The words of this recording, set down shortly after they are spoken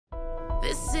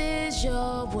This is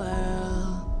your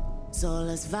world, so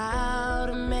let's vow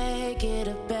to make it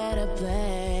a better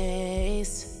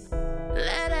place.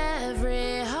 Let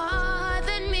every heart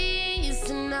that needs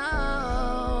to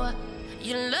know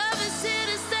your love is here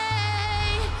to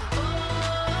stay.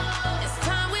 Oh, it's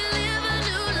time we live a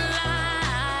new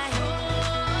life.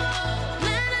 Oh,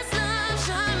 let us love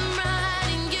shine bright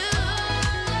in you.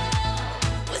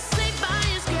 We're saved by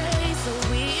His grace, so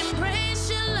we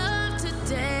embrace your love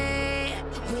today.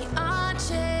 We are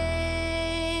changed.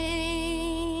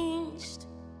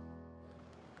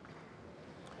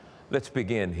 Let's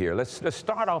begin here. Let's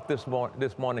start off this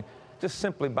morning just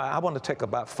simply by, I want to take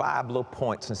about 5 little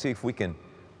points and see if we can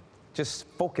just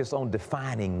focus on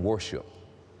defining worship.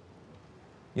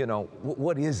 You know,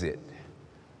 what is it?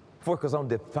 Focus on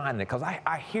defining it, because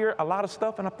I hear a lot of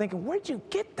stuff and I'm thinking, where'd you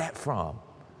get that from?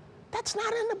 That's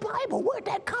not in the Bible. Where'd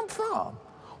that come from?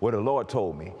 Well, the Lord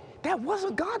told me, that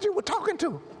wasn't God you were talking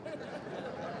to.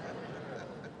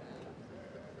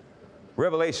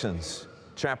 Revelations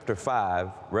chapter 5,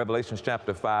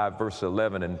 verse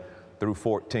 11 and through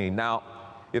 14. Now,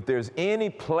 if there's any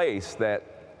place that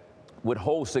would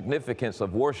hold significance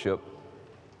of worship,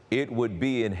 it would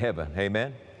be in heaven.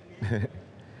 Amen?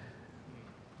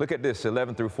 Look at this,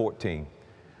 11 through 14.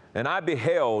 And I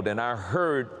beheld and I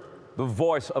heard the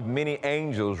voice of many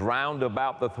angels round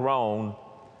about the throne,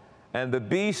 and the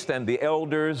beast and the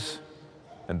elders,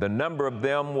 and the number of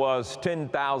them was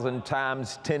 10,000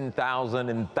 times 10,000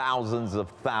 and thousands of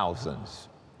thousands.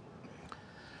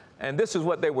 And this is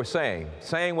what they were saying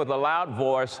with a loud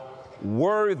voice,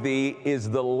 worthy is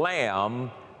the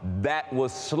Lamb that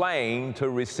was slain to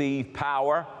receive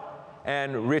power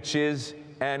and riches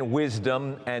and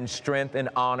wisdom and strength and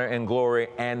honor and glory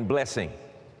and blessing.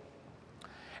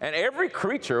 And every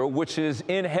creature which is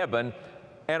in heaven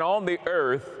and on the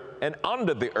earth and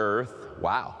under the earth,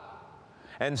 wow,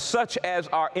 and such as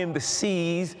are in the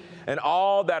seas and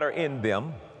all that are in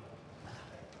them,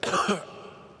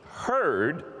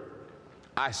 heard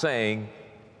I saying,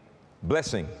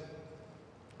 blessing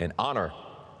and honor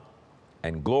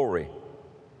and glory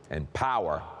and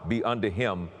power be unto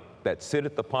him that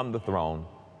sitteth upon the throne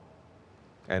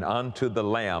and unto the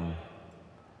Lamb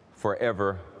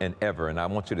forever and ever. And I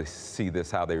want you to see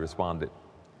this, how they responded.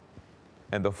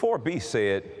 And the 4 beasts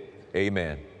said,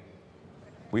 amen.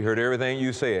 We heard everything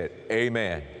you said,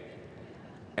 amen.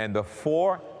 And the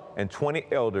 24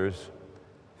 elders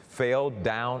fell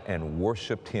down and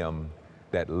worshiped him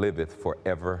that liveth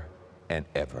forever and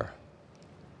ever.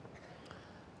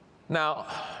 Now,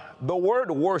 the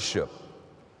word worship,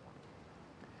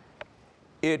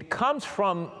 it comes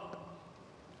from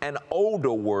an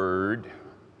older word,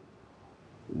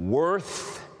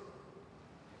 worthship.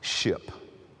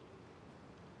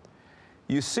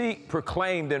 You see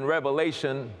proclaimed in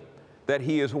Revelation that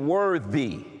he is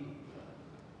worthy.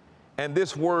 And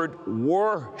this word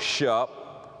worship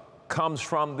comes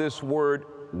from this word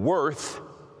worthship.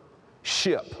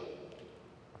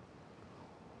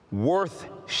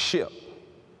 Worthship.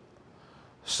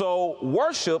 So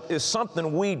worship is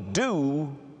something we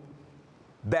do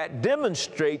that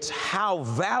demonstrates how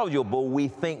valuable we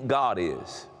think God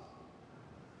is.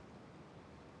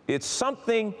 It's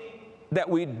something that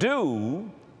we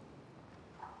do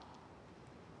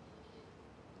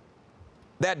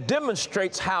that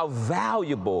demonstrates how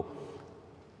valuable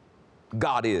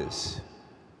God is.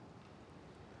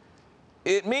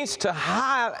 It means to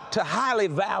highly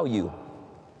value,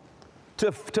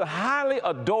 to highly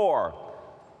adore,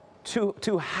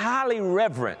 to highly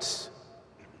reverence.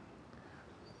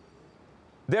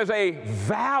 There's a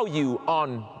value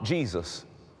on Jesus.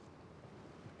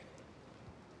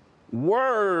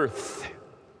 Worthship.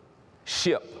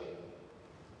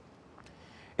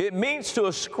 It means to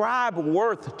ascribe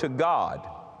worth to God,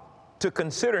 to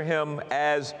consider him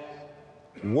as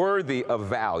worthy of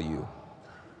value,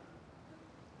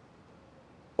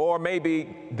 or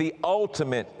maybe the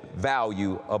ultimate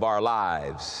value of our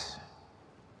lives.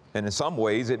 And in some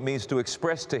ways, it means to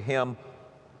express to him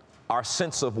our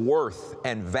sense of worth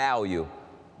and value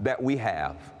that we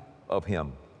have of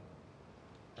him.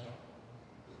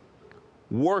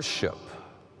 Worship.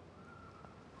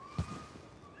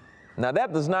 Now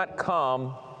that does not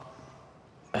come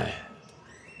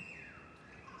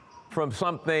from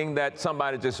something that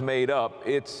somebody just made up.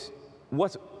 It's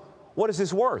what is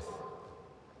this worth?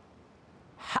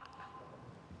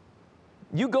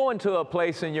 You go into a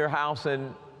place in your house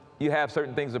and you have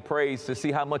certain things of praise to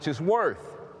see how much it's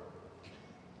worth.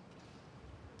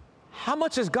 How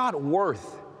much is God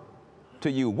worth to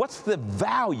you? What's the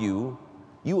value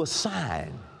you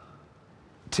assign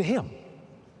to him?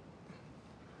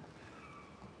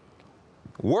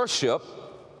 Worship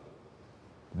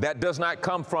that does not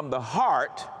come from the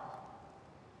heart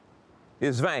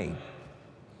is vain.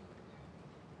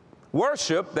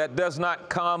 Worship that does not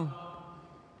come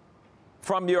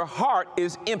from your heart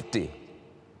is empty.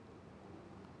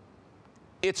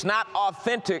 It's not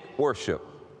authentic worship.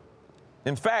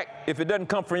 In fact, if it doesn't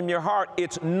come from your heart,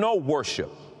 it's no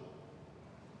worship.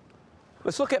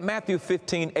 Let's look at Matthew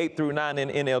 15, 8 through 9 in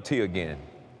NLT again.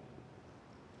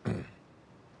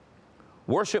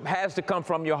 Worship has to come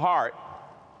from your heart,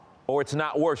 or it's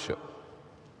not worship.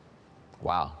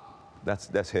 Wow,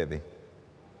 that's heavy.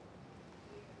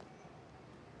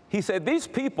 He said, these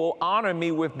people honor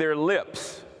me with their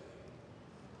lips,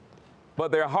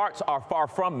 but their hearts are far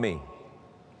from me.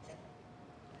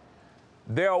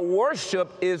 Their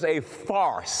worship is a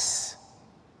farce.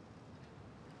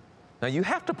 Now you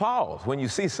have to pause when you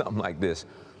see something like this.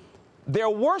 Their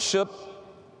worship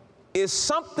is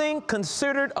something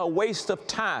considered a waste of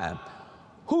time.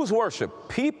 Whose worship?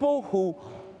 People who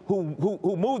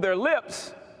move their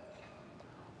lips,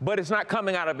 but it's not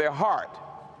coming out of their heart.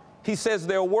 He says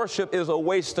their worship is a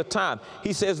waste of time.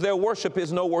 He says their worship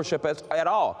is no worship at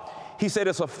all. He said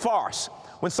it's a farce.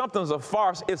 When something's a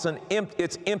farce, it's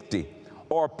empty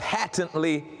or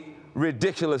patently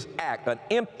ridiculous act. An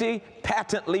empty,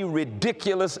 patently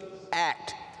ridiculous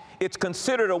act. It's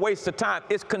considered a waste of time.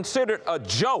 It's considered a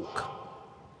joke.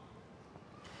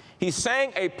 He's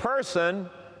saying a person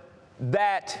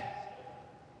that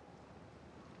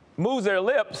moves their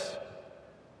lips,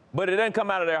 but it doesn't come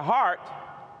out of their heart,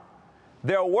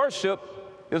 their worship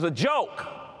is a joke.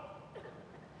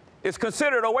 It's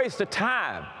considered a waste of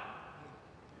time.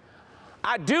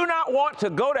 I do not want to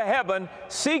go to heaven,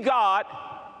 see God,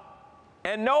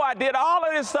 and know I did all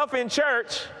of this stuff in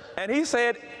church, and he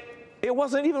said it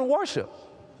wasn't even worship.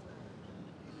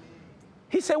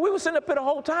 He said we were sitting up here the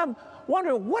whole time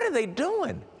wondering, what are they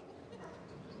doing?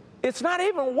 It's not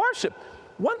even worship.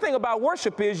 One thing about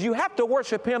worship is you have to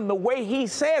worship him the way he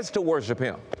says to worship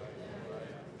him.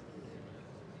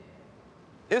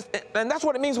 And that's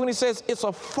what it means when he says it's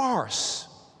a farce.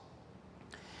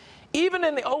 Even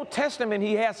in the Old Testament,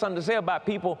 he has something to say about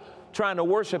people trying to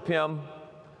worship him,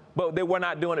 but they were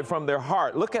not doing it from their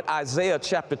heart. Look at Isaiah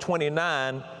chapter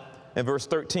 29 and verse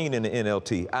 13 in the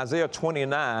NLT. Isaiah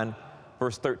 29,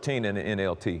 verse 13 in the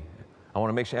NLT. I want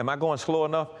to make sure, am I going slow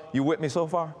enough? You with me so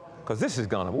far? Because this is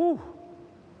gonna, woo.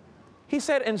 He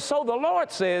said, and so the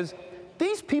Lord says,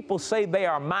 these people say they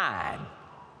are mine.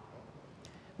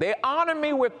 They honor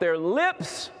me with their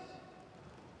lips,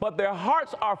 but their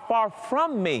hearts are far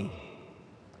from me.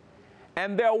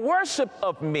 And their worship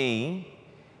of me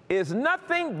is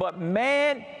nothing but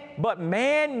man-made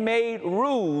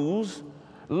rules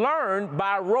learned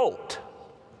by rote.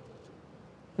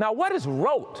 Now, what is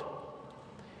rote?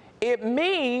 It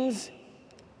means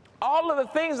all of the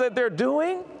things that they're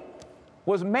doing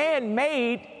was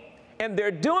man-made, and they're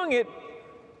doing it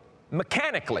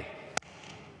mechanically.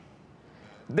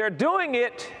 They're doing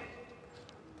it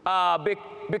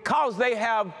because they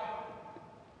have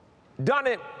done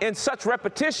it in such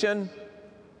repetition.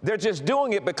 They're just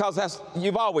doing it because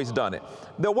you've always done it.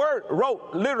 The word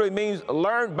rote literally means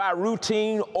learned by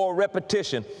routine or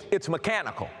repetition. It's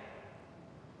mechanical.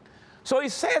 So he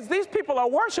says these people are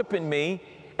worshiping me,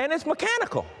 and it's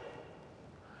mechanical.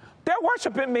 They're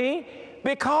worshiping me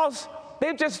because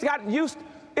they've just got used.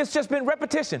 It's just been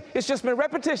repetition. It's just been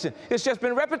repetition. It's just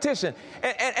been repetition.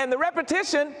 And the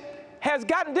repetition has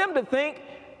gotten them to think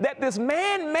that this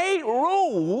man-made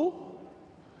rule,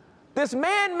 he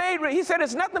said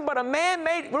it's nothing but a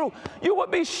man-made rule. You would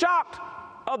be shocked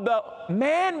of the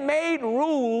man-made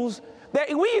rules that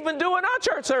we even do in our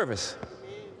church service.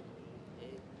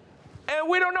 And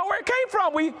we don't know where it came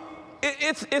from.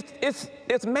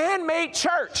 It's man-made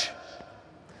church,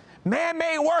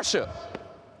 man-made worship.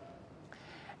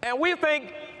 And we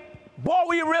think, boy,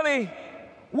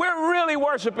 we're really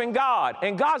worshiping God.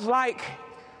 And God's like,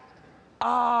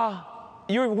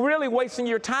 you're really wasting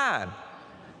your time.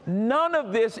 None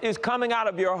of this is coming out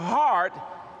of your heart.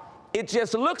 It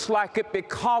just looks like it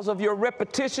because of your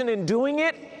repetition in doing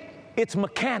it. It's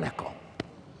mechanical.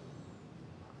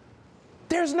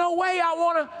 There's no way I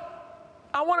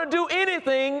want to do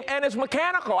anything and it's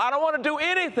mechanical. I don't want to do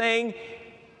anything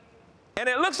and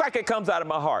it looks like it comes out of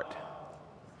my heart.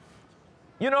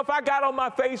 You know, if I got on my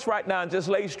face right now and just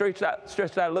lay stretched out,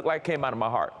 it looked like it came out of my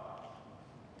heart.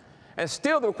 And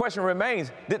still the question remains,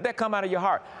 did that come out of your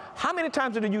heart? How many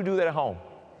times do you do that at home?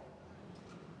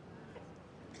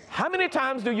 How many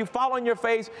times do you fall on your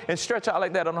face and stretch out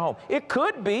like that on the home? It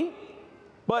could be,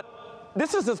 but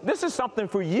this is something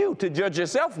for you to judge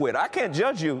yourself with. I can't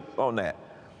judge you on that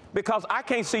because I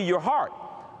can't see your heart.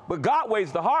 but God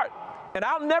weighs the heart. And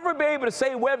I'll never be able to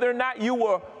say whether or not you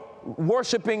were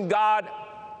worshiping God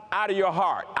out of your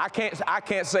heart. I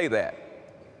can't say that.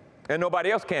 And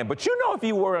nobody else can. But you know if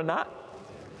you were or not.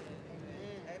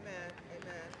 Amen.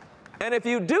 Amen. And if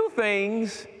you do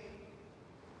things,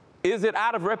 is it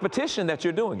out of repetition that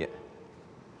you're doing it?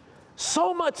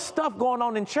 So much stuff going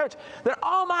on in church that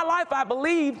all my life I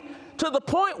believed, to the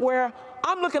point where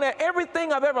I'm looking at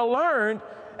everything I've ever learned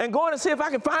and going to see if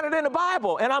I can find it in the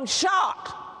Bible. And I'm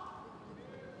shocked.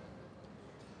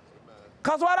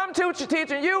 Because what I'm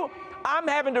teaching you, I'm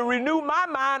having to renew my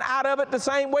mind out of it the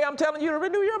same way I'm telling you to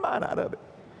renew your mind out of it.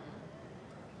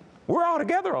 We're all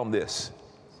together on this.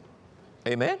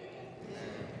 Amen?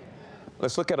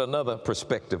 Let's look at another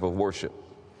perspective of worship.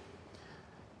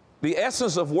 The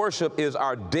essence of worship is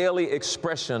our daily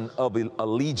expression of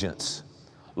allegiance,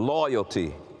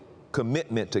 loyalty,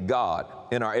 commitment to God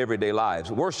in our everyday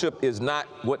lives. Worship is not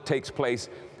what takes place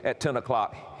at 10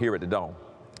 o'clock here at the Dome.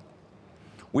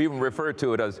 We even refer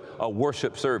to it as a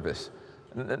worship service.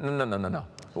 No.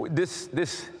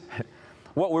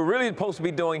 What we're really supposed to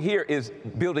be doing here is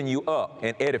building you up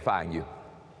and edifying you.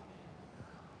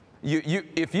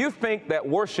 If you think that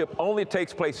worship only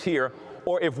takes place here,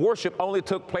 or if worship only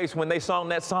took place when they sang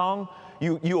that song,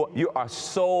 you are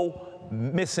so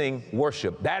missing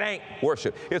worship. That ain't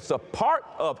worship. It's a part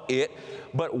of it,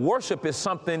 but worship is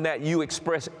something that you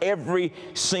express every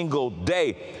single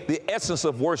day. The essence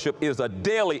of worship is a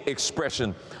daily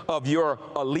expression of your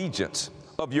allegiance,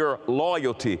 of your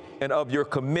loyalty, and of your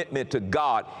commitment to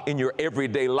God in your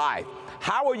everyday life.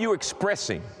 How are you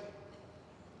expressing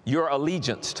your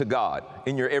allegiance to God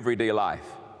in your everyday life?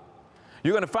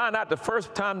 You're going to find out the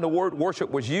first time the word worship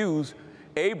was used,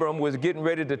 Abram was getting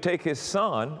ready to take his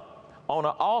son on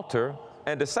an altar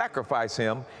and to sacrifice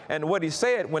him. And what he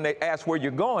said when they asked where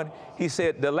you're going, he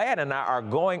said, the lad and I are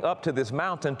going up to this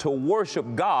mountain to worship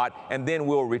God, and then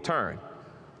we'll return.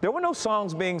 There were no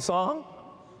songs being sung.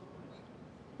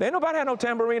 There ain't nobody had no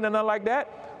tambourine or nothing like that.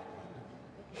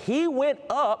 He went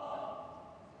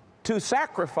up to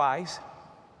sacrifice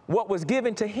what was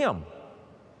given to him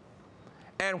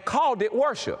and called it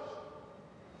worship.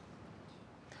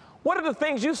 What are the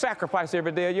things you sacrifice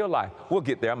every day of your life? We'll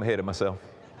get there. I'm ahead of myself.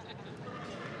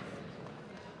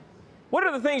 What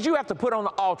are the things you have to put on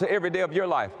the altar every day of your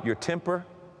life? Your temper,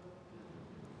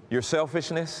 your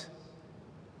selfishness,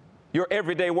 your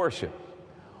everyday worship.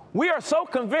 We are so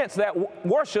convinced that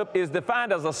worship is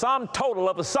defined as a sum total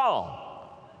of a song.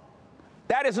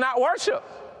 That is not worship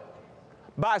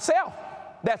by itself.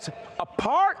 That's a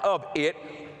part of it,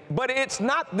 but it's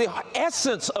not the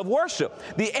essence of worship.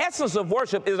 The essence of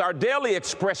worship is our daily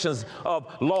expressions of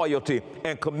loyalty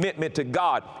and commitment to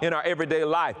God in our everyday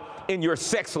life, in your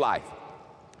sex life.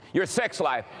 Your sex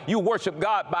life, you worship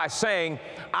God by saying,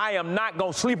 I am not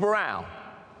going to sleep around.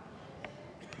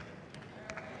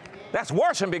 That's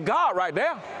worshiping God right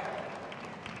there.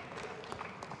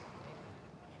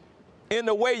 In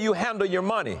the way you handle your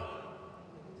money.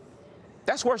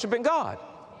 That's worshiping God.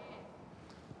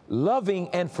 Loving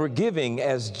and forgiving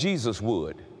as Jesus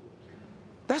would.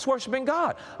 That's worshiping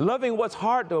God. Loving what's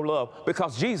hard to love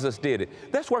because Jesus did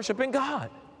it. That's worshiping God.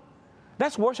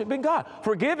 That's worshiping God.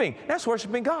 Forgiving, that's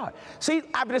worshiping God. See,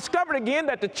 I've discovered again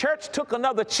that the church took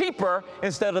another cheaper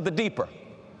instead of the deeper.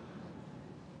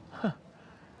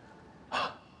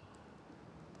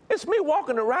 It's me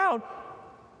walking around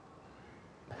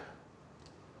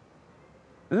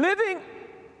living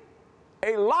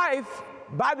a life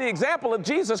by the example of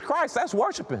Jesus Christ. That's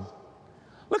worshiping.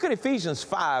 Look at Ephesians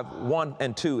 5:1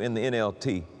 and 2 in the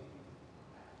NLT.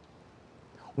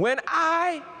 When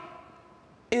I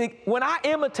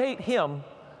imitate him,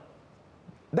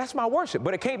 that's my worship,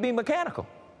 but it can't be mechanical.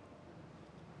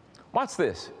 Watch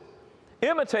this.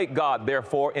 Imitate God,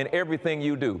 therefore, in everything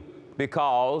you do,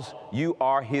 because you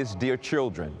are his dear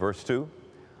children. Verse 2.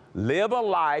 Live a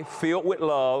life filled with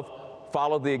love.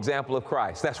 Follow the example of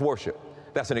Christ. That's worship.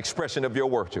 That's an expression of your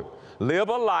worship. Live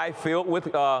a life filled with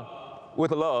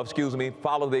love,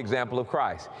 follow the example of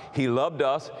Christ. He loved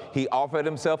us. He offered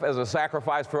himself as a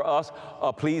sacrifice for us,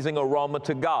 a pleasing aroma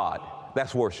to God.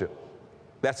 That's worship.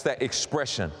 That's that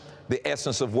expression. The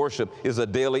essence of worship is a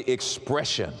daily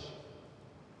expression.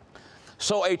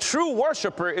 So a true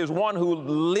worshiper is one who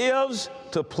lives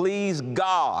to please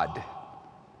God.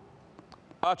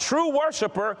 A true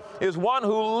worshiper is one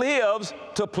who lives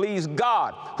to please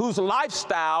God, whose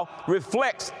lifestyle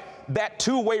reflects that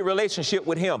two-way relationship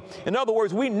with him. In other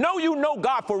words, we know you know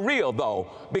God for real, though,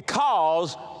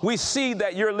 because we see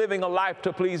that you're living a life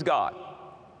to please God.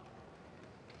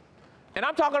 And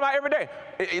I'm talking about every day.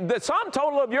 The sum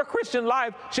total of your Christian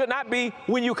life should not be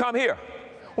when you come here.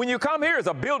 When you come here, it's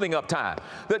a building up time.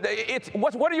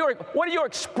 What are your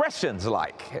expressions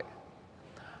like?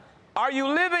 Are you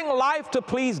living life to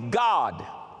please God?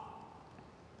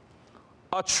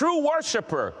 A true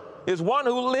worshiper is one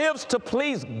who lives to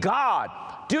please God.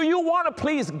 Do you want to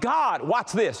please God?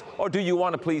 Watch this. Or do you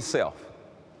want to please self?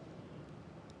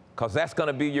 Because that's going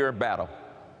to be your battle.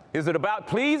 Is it about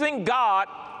pleasing God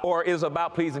or is it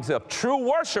about pleasing self? True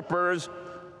worshipers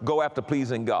go after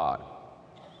pleasing God.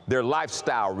 Their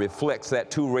lifestyle reflects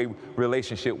that two-way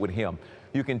relationship with Him.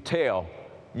 You can tell,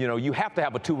 you know, you have to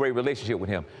have a two-way relationship with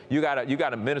Him. You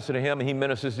gotta minister to Him and He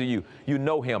ministers to you. You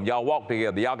know Him, y'all walk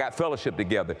together, y'all got fellowship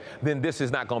together. Then this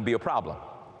is not gonna be a problem.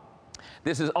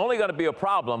 This is only gonna be a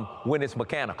problem when it's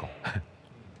mechanical.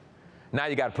 Now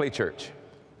you gotta play church.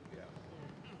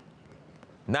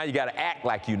 Now you gotta act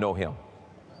like you know Him.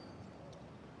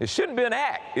 It shouldn't be an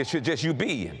act, it should just you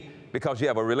be, because you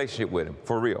have a relationship with Him,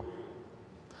 for real.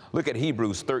 Look at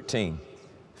Hebrews 13,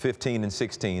 15 and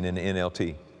 16 in the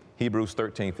NLT. Hebrews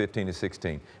 13, 15 and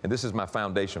 16. And this is my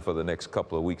foundation for the next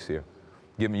couple of weeks here.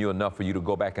 Giving you enough for you to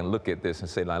go back and look at this and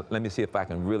say, let me see if I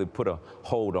can really put a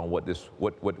hold on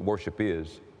what worship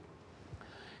is.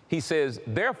 He says,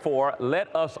 therefore,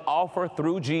 let us offer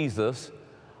through Jesus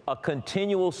a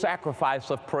continual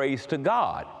sacrifice of praise to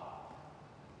God.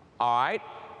 All right?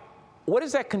 What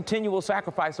is that continual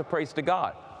sacrifice of praise to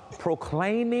God?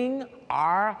 Proclaiming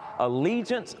our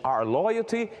allegiance, our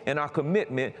loyalty, and our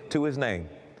commitment to His name.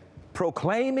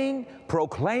 Proclaiming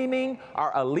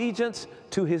our allegiance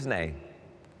to His name.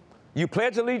 You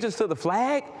pledge allegiance to the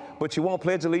flag, but you won't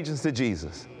pledge allegiance to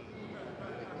Jesus.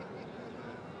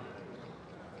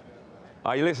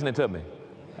 Are you listening to me?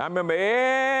 I remember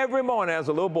every morning as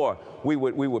a little boy, we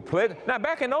would pledge. Now,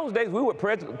 back in those days, we would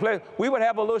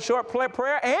have a little short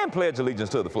prayer and pledge allegiance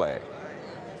to the flag.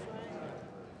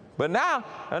 But now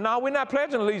we're not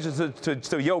pledging allegiance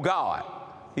to your God.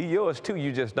 He's yours too,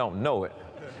 you just don't know it.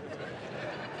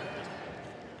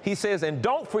 He says, and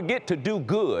don't forget to do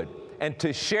good and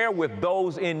to share with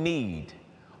those in need.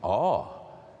 Oh,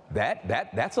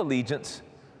 that's allegiance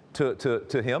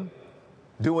to Him,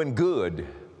 doing good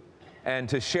and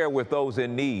to share with those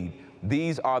in need.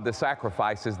 These are the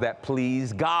sacrifices that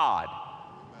please God.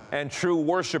 And true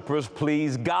worshipers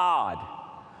please God.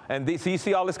 And so you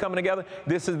see all this coming together?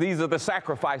 These are the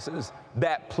sacrifices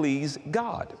that please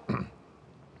God.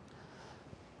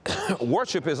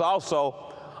 Worship is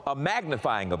also a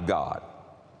magnifying of God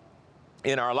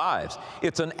in our lives.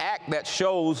 It's an act that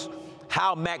shows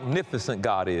how magnificent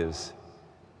God is.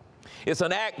 It's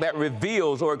an act that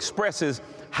reveals or expresses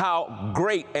how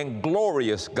great and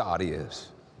glorious God is.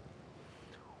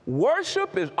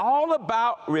 Worship is all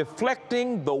about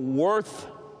reflecting the worth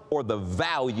or the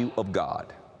value of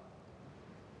God.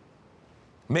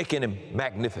 Making Him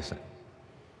magnificent.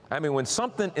 I mean, when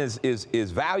something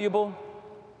is valuable,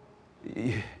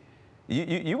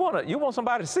 you want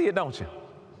somebody to see it, don't you?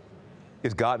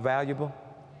 Is God valuable?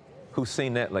 Who's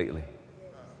seen that lately?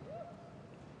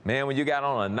 Man, when you got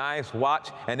on a nice watch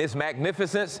and it's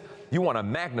magnificence, you want to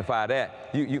magnify that.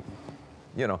 You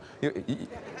know,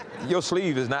 your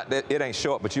sleeve is not that, it ain't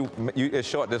short, but it's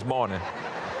short this morning.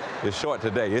 It's short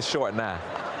today. It's short now.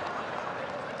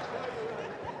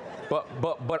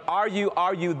 But are you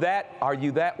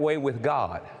that way with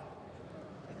God?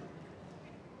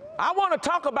 I want to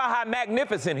talk about how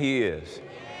magnificent He is.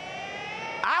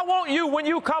 I want you, when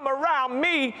you come around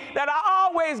me, that I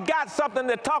always got something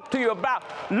to talk to you about.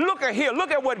 Look at here.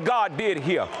 Look at what God did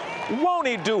here. Won't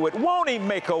He do it? Won't He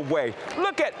make a way?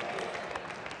 Look at,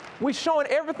 we're showing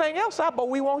everything else out, but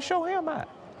we won't show Him out.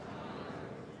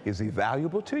 Is He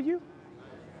valuable to you?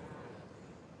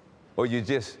 Or you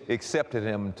just accepted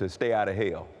Him to stay out of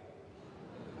hell?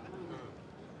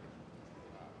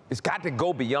 It's got to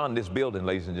go beyond this building,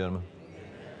 ladies and gentlemen.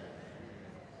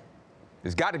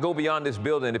 It's got to go beyond this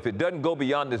building. If it doesn't go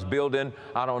beyond this building,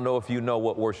 I don't know if you know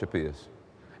what worship is.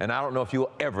 And I don't know if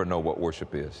you'll ever know what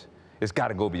worship is. It's got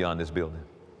to go beyond this building.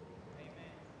 Amen.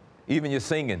 Even your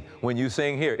singing, when you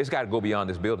sing here, it's got to go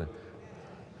beyond this building.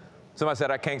 Somebody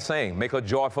said, I can't sing. Make a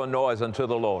joyful noise unto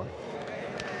the Lord.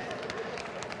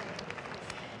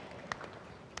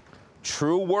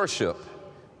 True worship,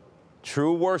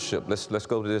 let's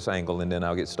go to this angle and then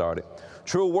I'll get started.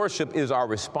 True worship is our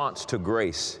response to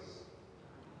grace.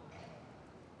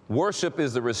 Worship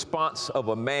is the response of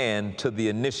a man to the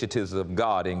initiatives of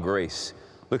God in grace.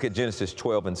 Look at Genesis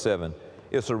 12 and 7.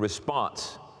 It's a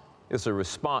response. It's a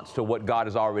response to what God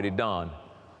has already done.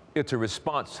 It's a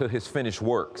response to His finished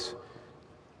works.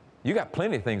 You got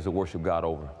plenty of things to worship God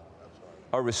over.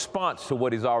 A response to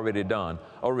what He's already done.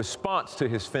 A response to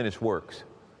His finished works.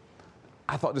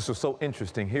 I thought this was so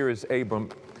interesting. Here is Abram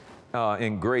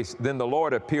in grace. Then the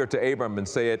Lord appeared to Abram and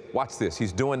said, watch this.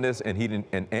 He's doing this, and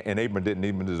and Abram didn't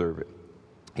even deserve it.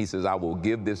 He says, I will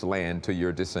give this land to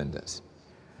your descendants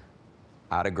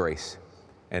out of grace.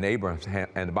 And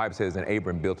the Bible says, and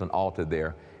Abram built an altar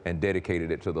there and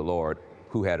dedicated it to the Lord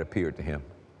who had appeared to him.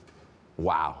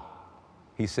 Wow.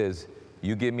 He says,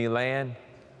 you give me land,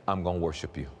 I'm going to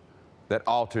worship you. That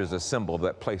altar is a symbol of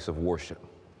that place of worship.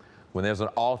 When there's an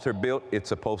altar built, it's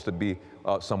supposed to be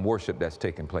some worship that's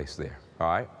taking place there. All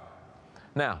right?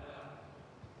 Now,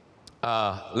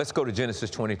 let's go to Genesis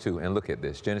 22 and look at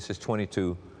this. Genesis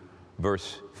 22,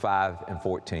 verse 5 and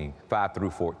 14, 5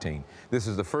 through 14. This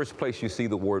is the first place you see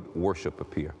the word worship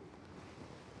appear.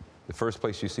 The first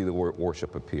place you see the word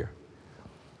worship appear.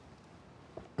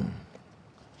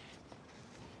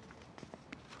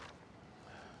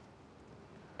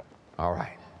 All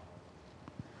right.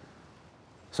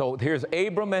 So here's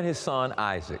Abram and his son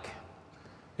Isaac.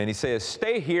 And he says,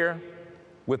 stay here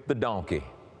with the donkey.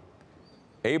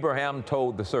 Abraham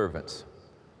told the servants,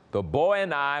 the boy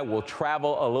and I will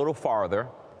travel a little farther.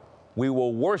 We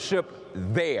will worship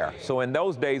there. So in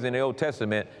those days in the Old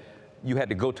Testament, you had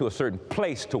to go to a certain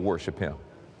place to worship him.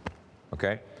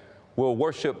 Okay? We'll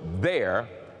worship there,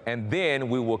 and then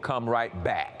we will come right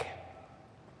back.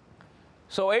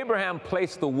 So Abraham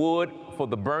placed the wood for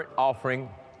the burnt offering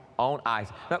on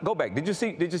Isaac. Now go back. Did you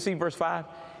see verse 5?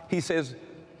 He says,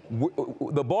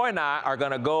 the boy and I are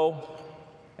going to go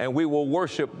and we will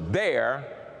worship there,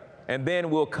 and then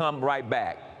we'll come right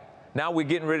back. Now we're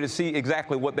getting ready to see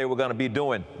exactly what they were going to be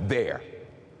doing there.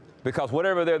 Because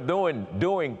whatever they're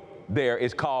doing there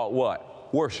is called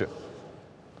what? Worship.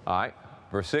 All right,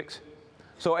 verse 6.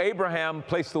 So Abraham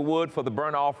placed the wood for the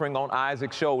burnt offering on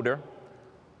Isaac's shoulder,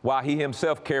 while he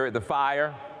himself carried the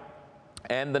fire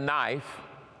and the knife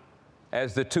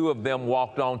as the two of them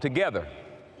walked on together.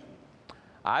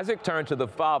 Isaac turned to the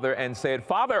father and said,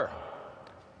 Father,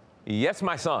 yes,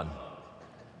 my son.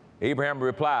 Abraham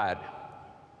replied,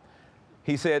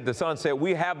 the son said,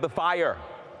 we have the fire.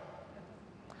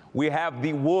 We have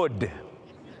the wood.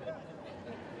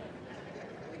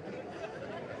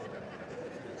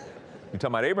 You're talking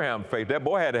about Abraham's faith. That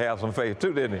boy had to have some faith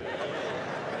too, didn't he?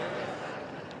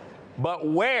 But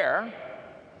where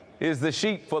is the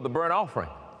sheep for the burnt offering?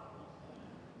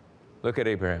 Look at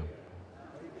Abraham.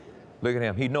 Look at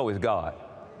him. He knows his God.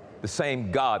 The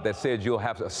same God that said you'll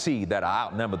have a seed that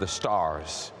outnumber the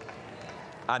stars.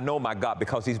 I know my God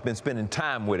because he's been spending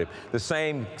time with him. The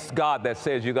same God that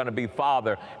says you're going to be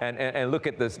father, and look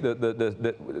at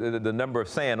the number of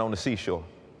sand on the seashore.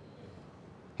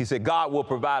 He said, God will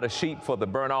provide a sheep for the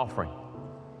burnt offering.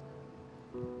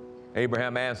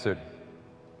 Abraham answered,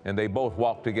 and they both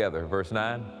walked together. Verse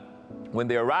 9. When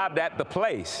they arrived at the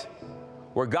place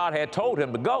where God had told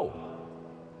him to go,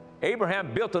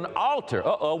 Abraham built an altar.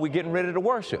 We're getting ready to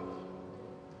worship.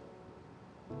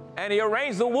 And he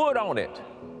arranged the wood on it.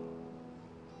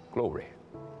 Glory.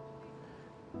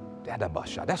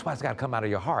 That's why it's got to come out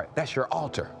of your heart. That's your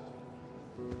altar.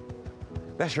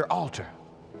 That's your altar.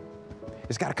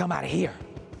 It's got to come out of here.